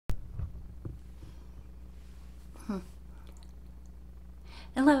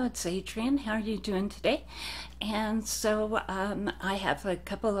Hello, it's Adrienne. How are you doing today? And so I have a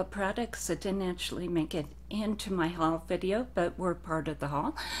couple of products that didn't actually make it into my haul video, but were part of the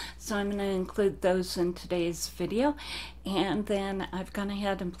haul. So I'm going to include those in today's video. And then I've gone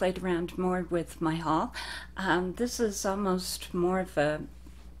ahead and played around more with my haul. This is almost more of a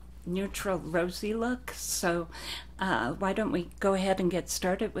neutral rosy look, so why don't we go ahead and get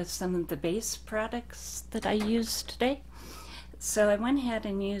started with some of the base products that I used today. So I went ahead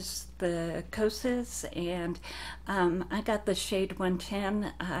and used the Kosas, and I got the shade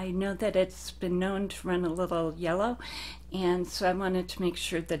 110. I know that it's been known to run a little yellow, and so I wanted to make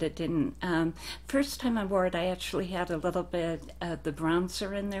sure that it didn't. First time I wore it, I actually had a little bit of the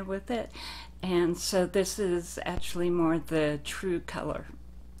bronzer in there with it, and so this is actually more the true color.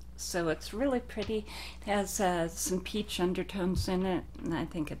 So it's really pretty. It has some peach undertones in it, and I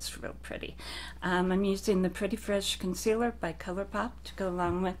think it's real pretty. I'm using the Pretty Fresh Concealer by Colourpop to go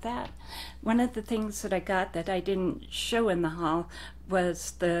along with that. One of the things that I got that I didn't show in the haul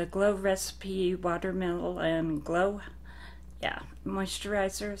was the Glow Recipe Watermelon Glow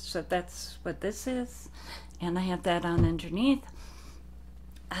moisturizer. So that's what this is, and I have that on underneath.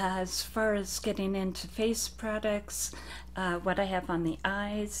 As far as getting into face products, what I have on the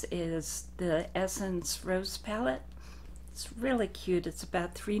eyes is the Essence Rose Palette. It's really cute. It's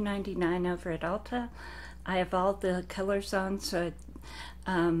about $3.99 over at Ulta. I have all the colors on, so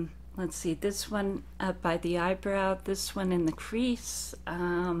let's see, this one up by the eyebrow, this one in the crease.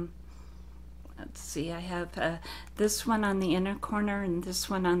 Let's see, I have this one on the inner corner and this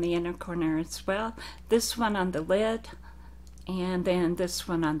one on the inner corner as well. This one on the lid, and then this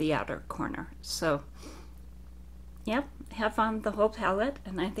one on the outer corner. So yep, have on the whole palette,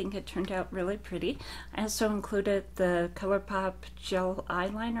 and I think it turned out really pretty. I also included the Colourpop gel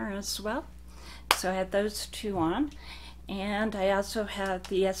eyeliner as well, so I had those two on. And I also have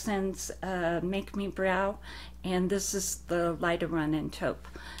the Essence Make Me Brow, and this is the lighter one in Taupe,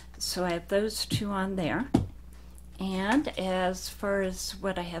 so I have those two on there. And as far as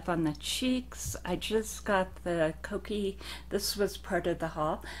what I have on the cheeks, I just got the Kokie. This was part of the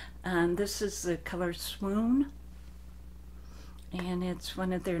haul. This is the color Swoon, and it's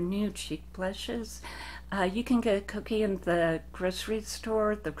one of their new cheek blushes. You can get Kokie in the grocery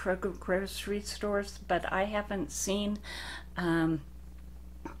store, the Kroger grocery stores, but I haven't seen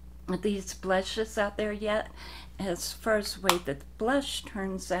these blushes out there yet. As far as the way that the blush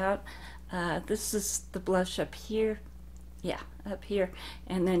turns out, this is the blush up here. Yeah, up here.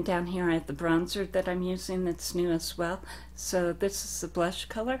 And then down here I have the bronzer that I'm using that's new as well. So this is the blush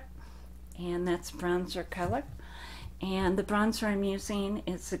color, and that's bronzer color. And the bronzer I'm using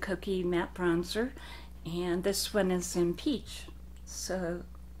is the Kokie Matte Bronzer, and this one is in peach. So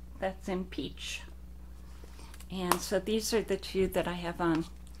that's in peach. And so these are the two that I have on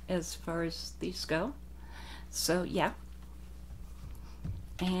as far as these go. So yeah.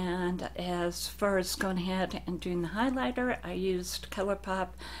 And as far as going ahead and doing the highlighter, I used Colourpop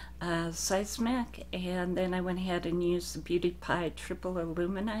Seismic, and then I went ahead and used the Beauty Pie Triple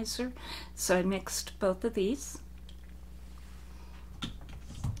Illuminizer. So I mixed both of these.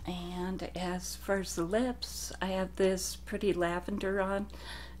 And as far as the lips, I have this pretty lavender on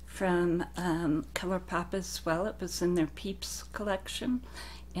from Colourpop as well. It was in their Peeps collection,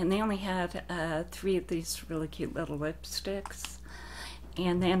 and they only had 3 of these really cute little lipsticks.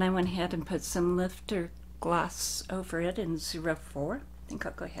 And then I went ahead and put some lifter gloss over it in 04. I think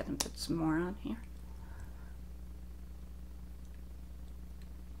I'll go ahead and put some more on here.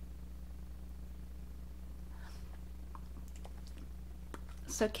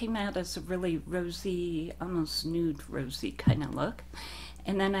 So it came out as a really rosy, almost nude rosy kind of look.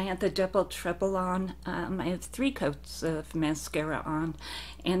 And then I had the Double Trouble on. I have 3 coats of mascara on,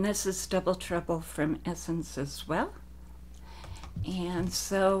 and this is Double Trouble from Essence as well. And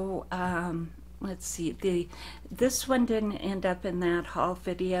so let's see, this one didn't end up in that haul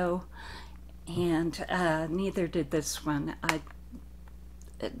video, and neither did this one. I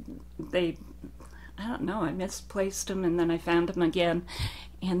don't know, I misplaced them and then I found them again.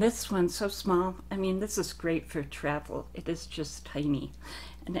 And this one's so small. I mean, this is great for travel. It is just tiny,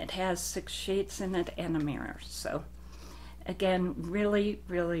 and it has 6 shades in it and a mirror. So again, really,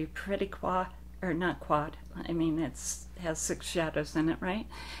 really pretty quad, or not quad, I mean it has 6 shadows in it, right?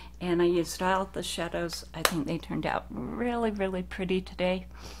 And I used all the shadows. I think they turned out really, really pretty today.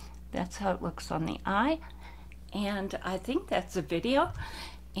 That's how it looks on the eye. And I think that's a video.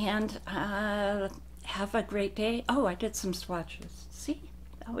 And have a great day. Oh, I did some swatches. See,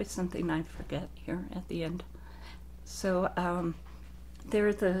 always something I forget here at the end. So there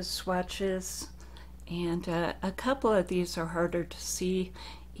are the swatches, And a couple of these are harder to see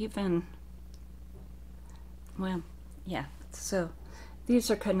even, well, yeah. So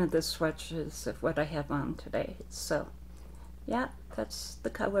these are kind of the swatches of what I have on today. So yeah, that's the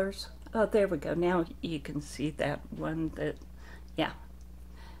colors. Oh, there we go. Now you can see that one that, yeah.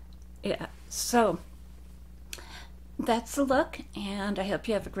 Yeah, so that's the look, and I hope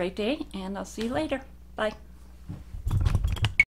you have a great day, and I'll see you later. Bye.